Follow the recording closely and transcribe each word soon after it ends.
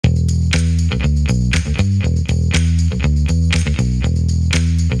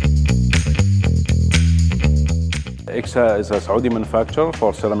EXA is a Saudi manufacturer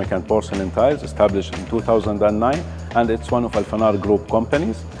for ceramic and porcelain tiles, established in 2009, and it's one of Al-Fanar Group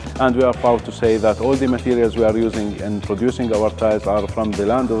companies. And we are proud to say that all the materials we are using in producing our tiles are from the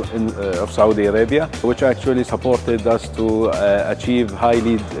land of Saudi Arabia, which actually supported us to achieve high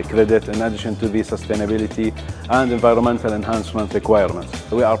LEED credit in addition to the sustainability and environmental enhancement requirements.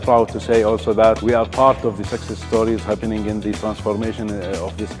 We are proud to say also that we are part of the success stories happening in the transformation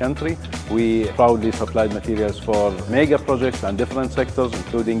of this country. We proudly supplied materials for mega projects and different sectors,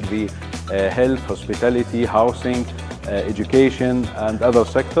 including the health, hospitality, housing, education and other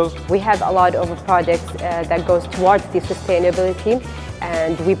sectors. We have a lot of products that goes towards the sustainability,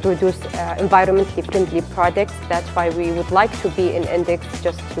 and we produce environmentally friendly products. That's why we would like to be in Index,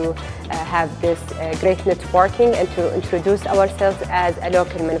 just to have this great networking and to introduce ourselves as a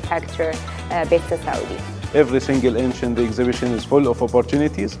local manufacturer based in Saudi. Every single inch in the exhibition is full of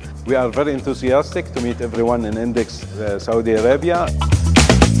opportunities. We are very enthusiastic to meet everyone in Index, Saudi Arabia.